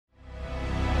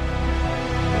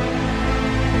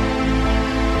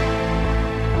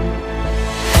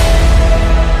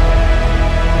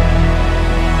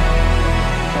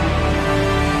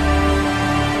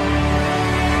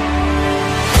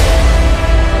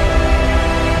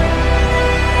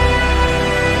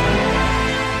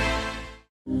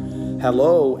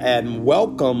Hello and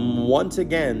welcome once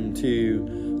again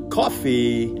to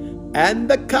Coffee and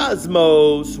the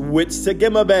Cosmos with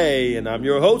Sagima Bay. And I'm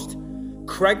your host,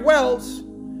 Craig Wells.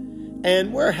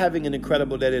 And we're having an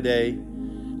incredible day today.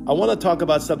 I want to talk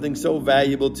about something so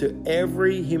valuable to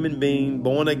every human being,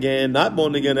 born again, not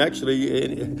born again actually,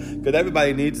 because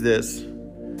everybody needs this.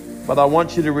 But I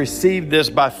want you to receive this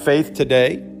by faith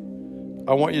today.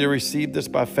 I want you to receive this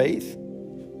by faith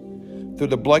through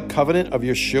the blood covenant of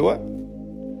Yeshua.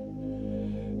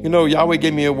 You know, Yahweh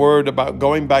gave me a word about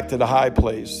going back to the high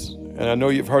place. And I know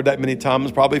you've heard that many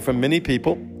times, probably from many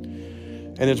people.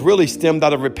 And it's really stemmed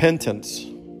out of repentance.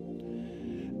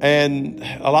 And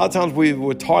a lot of times we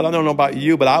were taught, I don't know about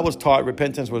you, but I was taught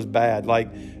repentance was bad. Like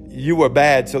you were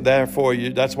bad, so therefore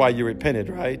that's why you repented,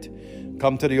 right?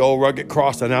 Come to the old rugged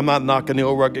cross. And I'm not knocking the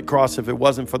old rugged cross. If it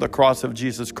wasn't for the cross of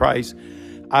Jesus Christ,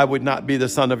 I would not be the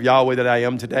son of Yahweh that I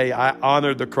am today. I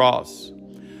honored the cross.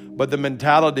 But the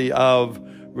mentality of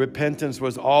repentance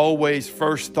was always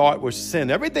first thought was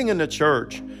sin. Everything in the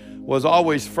church was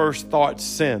always first thought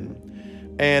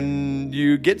sin. And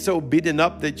you get so beaten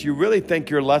up that you really think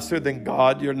you're lesser than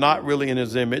God. You're not really in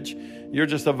his image. You're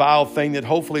just a vile thing that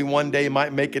hopefully one day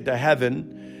might make it to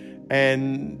heaven.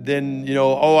 And then,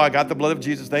 I got the blood of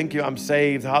Jesus. Thank you. I'm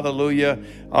saved. Hallelujah.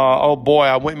 Oh boy,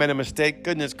 I made a mistake.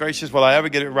 Goodness gracious, will I ever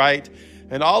get it right?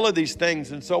 And all of these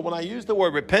things. And so when I use the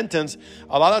word repentance,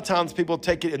 a lot of times people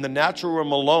take it in the natural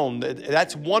realm alone.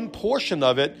 That's one portion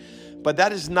of it, but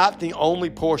that is not the only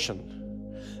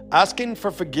portion. Asking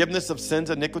for forgiveness of sins,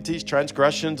 iniquities,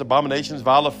 transgressions, abominations,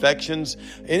 vile affections,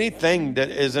 anything that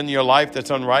is in your life that's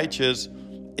unrighteous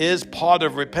is part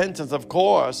of repentance, of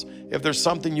course. If there's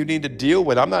something you need to deal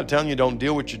with, I'm not telling you don't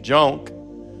deal with your junk,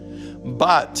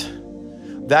 but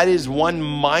that is one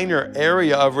minor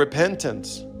area of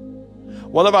repentance.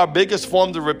 One of our biggest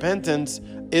forms of repentance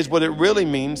is what it really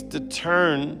means to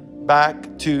turn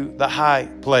back to the high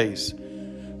place.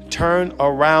 Turn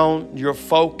around your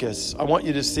focus. I want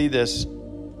you to see this.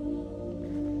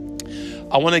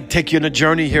 I want to take you on a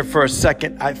journey here for a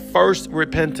second. First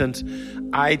repentance,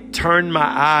 I turn my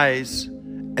eyes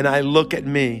and I look at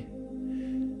me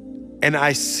and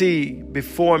I see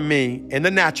before me in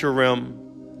the natural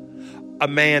realm a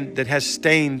man that has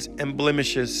stains and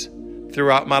blemishes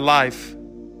throughout my life.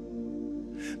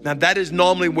 Now, that is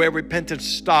normally where repentance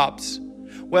stops.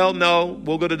 Well, no,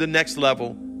 we'll go to the next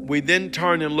level. We then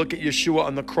turn and look at Yeshua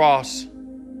on the cross,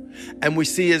 and we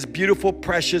see his beautiful,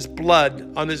 precious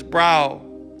blood on his brow,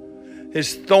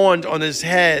 his thorns on his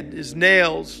head, his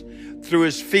nails through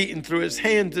his feet and through his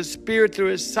hands, the spear through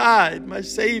his side, my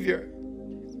Savior,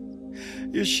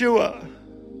 Yeshua.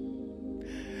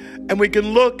 And we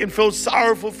can look and feel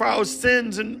sorrowful for our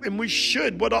sins, and we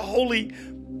should. What a holy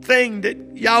thing that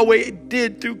Yahweh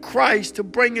did through Christ to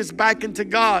bring us back into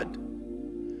God.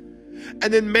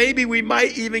 And then maybe we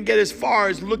might even get as far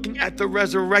as looking at the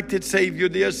resurrected Savior,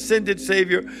 the ascended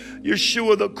Savior,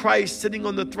 Yeshua the Christ sitting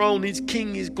on the throne. He's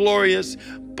King, he's glorious.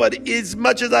 But as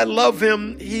much as I love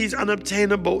him, he's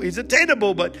unobtainable. He's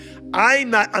attainable, but I'm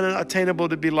not unattainable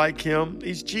to be like him.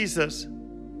 He's Jesus.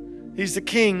 He's the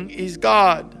King. He's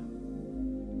God.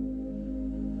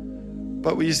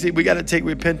 But you see, we got to take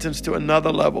repentance to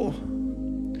another level.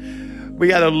 We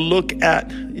got to look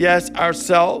at, yes,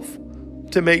 ourselves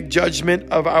to make judgment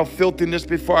of our filthiness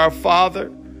before our Father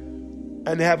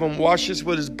and have him wash us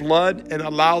with his blood and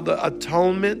allow the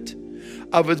atonement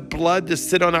of his blood to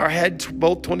sit on our head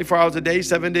both 24 hours a day,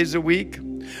 7 days a week.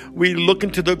 We look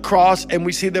into the cross and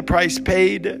we see the price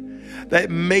paid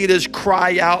that made us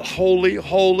cry out, holy,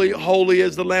 holy, holy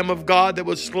is the Lamb of God that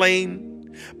was slain,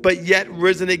 but yet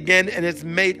risen again, and it's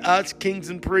made us kings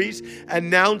and priests,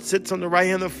 and now sits on the right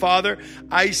hand of the Father.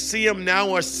 I see him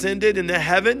now ascended in the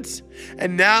heavens,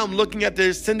 and now I'm looking at the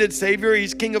ascended Savior.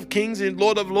 He's King of kings and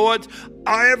Lord of lords.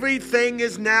 Everything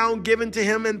is now given to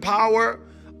him in power.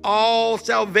 All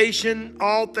salvation,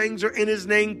 all things are in his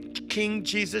name, King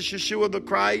Jesus, Yeshua the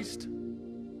Christ.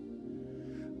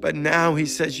 But now he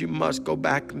says you must go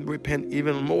back and repent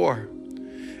even more.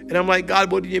 And I'm like,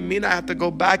 God, what do you mean I have to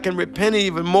go back and repent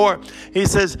even more? He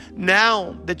says,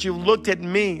 now that you've looked at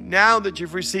me, now that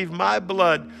you've received my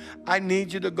blood, I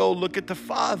need you to go look at the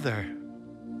Father.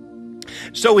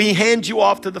 So he hands you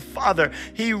off to the Father.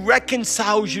 He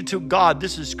reconciles you to God.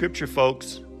 This is scripture,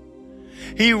 folks.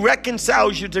 He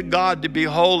reconciles you to God to be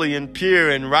holy and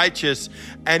pure and righteous.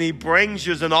 And he brings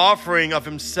you as an offering of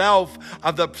himself,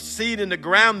 of the seed in the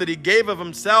ground that he gave of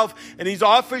himself. And he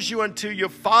offers you unto your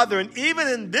Father. And even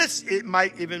in this, it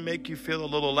might even make you feel a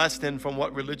little less than from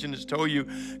what religion has told you.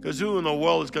 Because who in the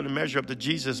world is going to measure up to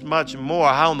Jesus much more?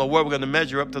 How in the world are we going to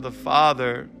measure up to the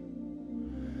Father?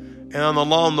 And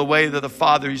along the way that the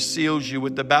Father, He seals you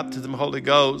with the baptism of the Holy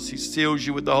Ghost. He seals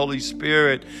you with the Holy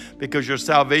Spirit because your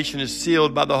salvation is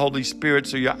sealed by the Holy Spirit,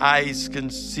 so your eyes can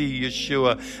see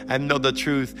Yeshua and know the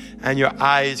truth, and your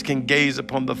eyes can gaze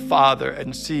upon the Father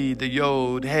and see the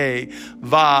Yod, Hey,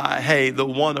 Va, Hey, the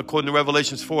one, according to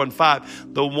Revelations 4 and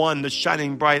 5, the one, the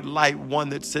shining bright light, one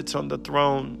that sits on the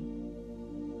throne.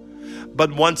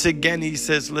 But once again, He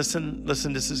says, listen,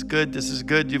 this is good. This is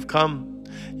good. You've come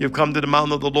to the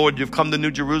mountain of the Lord. You've come to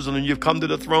New Jerusalem. You've come to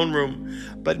the throne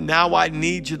room. But now I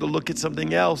need you to look at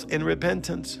something else in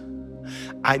repentance.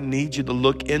 I need you to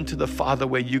look into the Father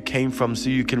where you came from so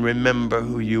you can remember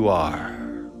who you are.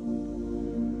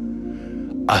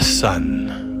 A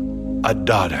son, a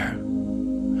daughter,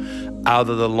 out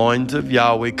of the loins of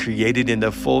Yahweh, created in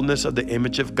the fullness of the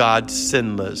image of God,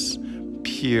 sinless,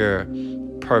 pure,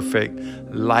 perfect,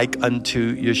 like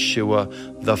unto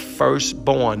Yeshua, the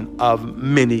firstborn of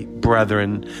many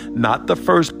brethren, not the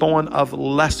firstborn of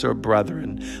lesser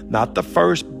brethren, not the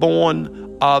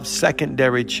firstborn of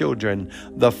secondary children,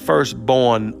 the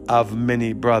firstborn of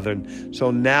many brethren.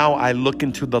 So now I look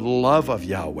into the love of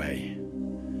Yahweh.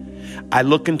 I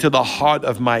look into the heart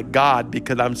of my God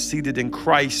because I'm seated in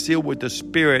Christ, sealed with the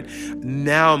Spirit.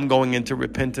 Now I'm going into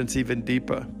repentance even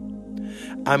deeper.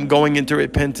 I'm going into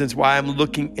repentance while I'm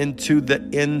looking into the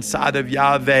inside of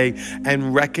Yahweh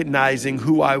and recognizing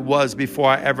who I was before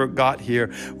I ever got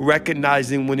here.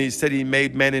 Recognizing when He said He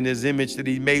made man in His image, that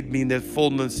He made me in the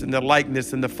fullness and the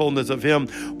likeness and the fullness of Him.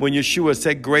 When Yeshua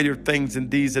said, greater things than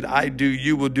these that I do,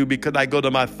 you will do, because I go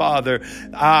to my Father.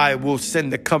 I will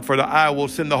send the Comforter. I will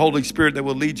send the Holy Spirit that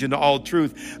will lead you into all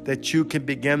truth, that you can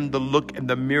begin to look in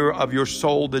the mirror of your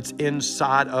soul that's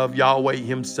inside of Yahweh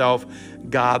Himself,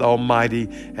 God Almighty,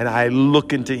 and I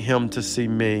look into Him to see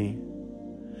me.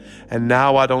 And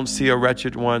now I don't see a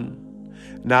wretched one.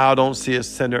 Now I don't see a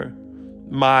sinner.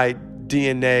 My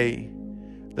DNA,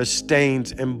 the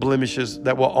stains and blemishes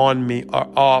that were on me are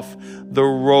off. The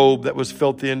robe that was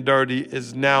filthy and dirty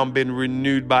is now been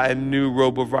renewed by a new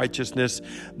robe of righteousness.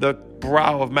 The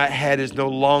brow of my head is no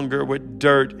longer with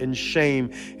dirt and shame.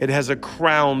 It has a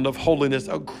crown of holiness,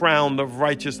 a crown of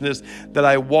righteousness, that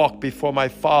I walk before my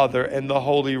Father in the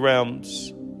holy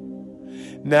realms.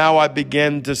 Now I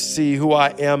begin to see who I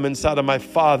am inside of my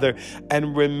Father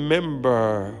and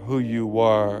remember who you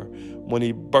were when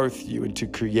He birthed you into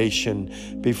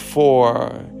creation.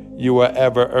 Before you were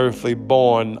ever earthly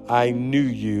born, I knew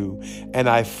you and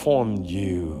I formed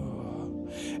you.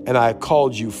 And I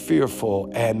called you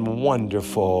fearful and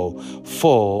wonderful,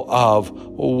 full of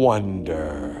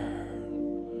wonder.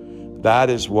 That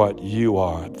is what you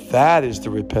are. That is the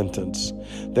repentance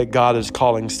that God is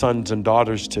calling sons and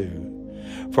daughters to.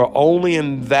 For only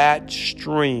in that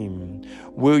stream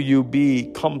will you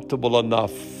be comfortable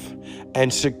enough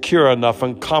and secure enough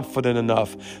and confident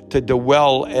enough to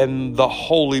dwell in the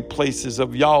holy places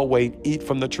of Yahweh, eat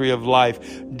from the tree of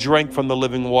life, drink from the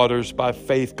living waters by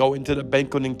faith, go into the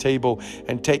banqueting table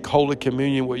and take Holy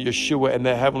Communion with Yeshua in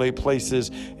the heavenly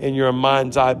places in your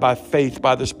mind's eye by faith,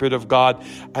 by the Spirit of God,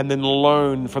 and then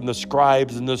learn from the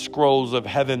scribes and the scrolls of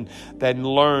heaven, then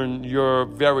learn your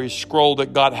very scroll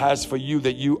that God has for you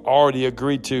that you already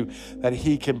agreed to, that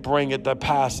He can bring it to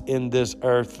pass in this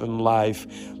earthen life.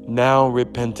 Now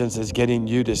repentance is getting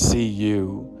you to see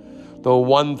you. The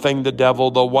one thing the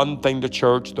devil, the one thing the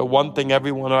church, the one thing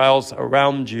everyone else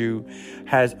around you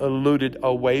has eluded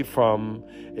away from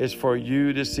is for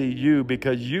you to see you,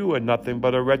 because you are nothing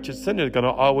but a wretched sinner going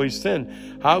to always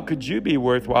sin. How could you be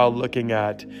worthwhile looking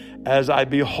at? As I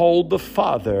behold the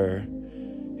Father,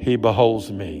 He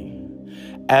beholds me.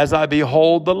 As I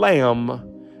behold the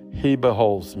Lamb, He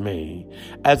beholds me.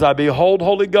 As I behold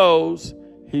Holy Ghost,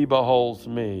 He beholds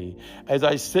me. As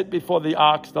I sit before the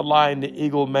ox, the lion, the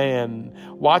eagle, man,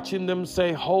 watching them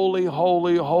say, holy,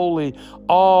 holy, holy.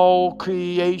 All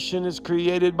creation is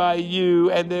created by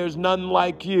you, and there's none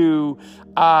like you.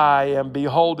 I am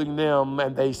beholding them,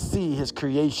 and they see His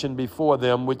creation before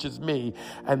them, which is me,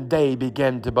 and they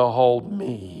begin to behold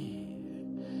me.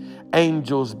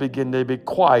 Angels begin to be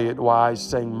quiet while I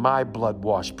sing my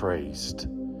blood-washed praise.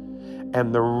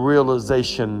 And the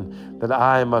realization that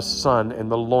I am a son in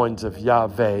the loins of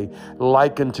Yahweh,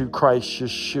 likened to Christ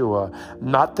Yeshua,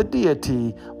 not the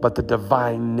deity, but the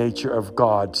divine nature of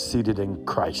God, seated in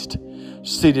Christ,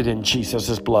 seated in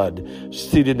Jesus' blood,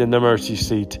 seated in the mercy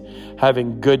seat,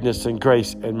 having goodness and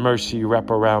grace and mercy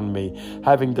wrap around me,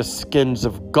 having the skins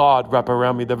of God wrap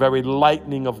around me, the very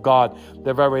lightning of God,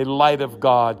 the very light of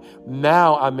God.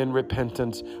 Now I'm in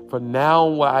repentance, for now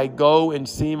when I go and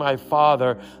see my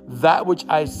Father, that which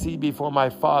I see before my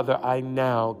Father, I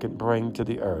now can bring to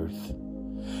the earth.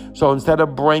 So instead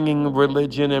of bringing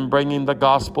religion and bringing the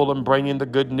gospel and bringing the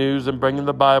good news and bringing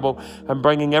the Bible and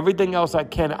bringing everything else I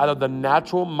can out of the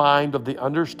natural mind of the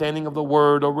understanding of the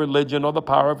word or religion or the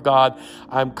power of God,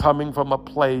 I'm coming from a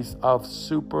place of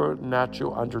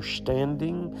supernatural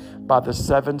understanding by the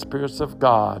seven spirits of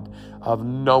God, of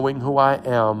knowing who I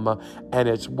am, and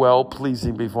it's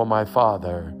well-pleasing before my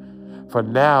Father. For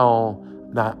now,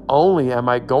 not only am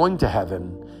I going to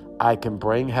heaven, I can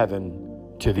bring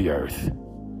heaven to the earth.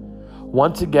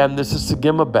 Once again, this is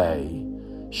Sagima Bay.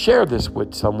 Share this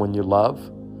with someone you love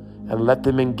and let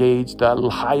them engage the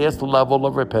highest level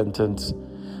of repentance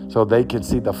so they can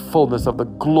see the fullness of the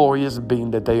glorious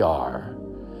being that they are.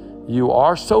 You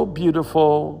are so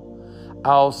beautiful.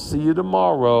 I'll see you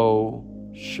tomorrow.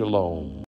 Shalom.